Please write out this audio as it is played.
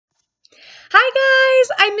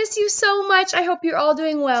I miss you so much. I hope you're all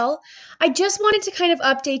doing well. I just wanted to kind of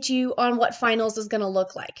update you on what finals is going to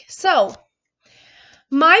look like. So,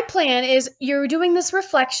 my plan is you're doing this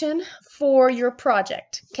reflection for your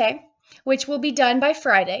project, okay? Which will be done by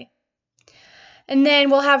Friday. And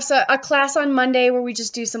then we'll have a class on Monday where we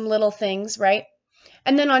just do some little things, right?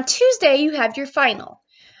 And then on Tuesday, you have your final.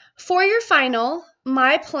 For your final,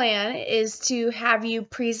 my plan is to have you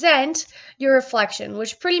present your reflection,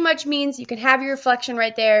 which pretty much means you can have your reflection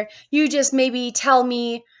right there. You just maybe tell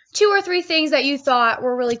me 2 or 3 things that you thought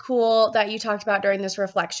were really cool that you talked about during this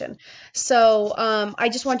reflection. So I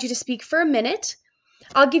just want you to speak for a minute.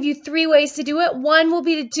 I'll give you 3 ways to do it. 1 will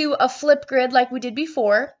be to do a flip grid like we did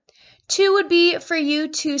before. 2 would be for you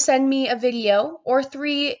to send me a video, or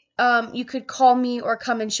 3, you could call me or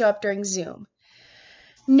come and show up during Zoom.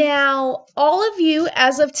 Now, all of you,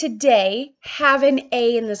 as of today, have an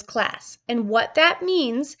A in this class. And what that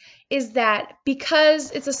means is that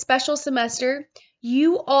because it's a special semester,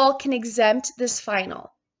 you all can exempt this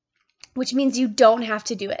final, which means you don't have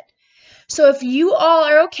to do it. So if you all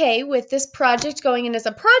are okay with this project going in as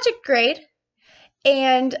a project grade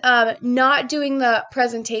and not doing the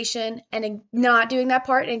presentation and not doing that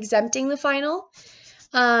part and exempting the final,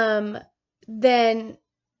 then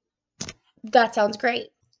that sounds great.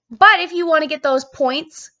 But if you want to get those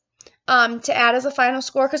points to add as a final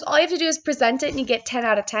score, because all you have to do is present it and you get 10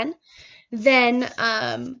 out of 10, then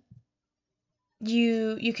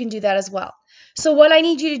you can do that as well. So what I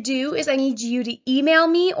need you to do is I need you to email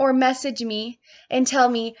me or message me and tell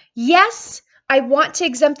me, yes, I want to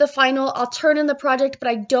exempt the final, I'll turn in the project, but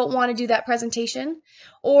I don't want to do that presentation.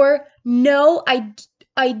 Or no, I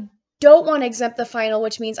don't want to exempt the final,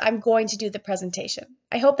 which means I'm going to do the presentation.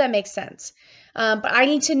 I hope that makes sense. But I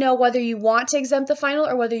need to know whether you want to exempt the final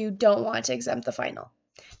or whether you don't want to exempt the final.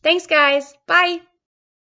 Thanks, guys. Bye.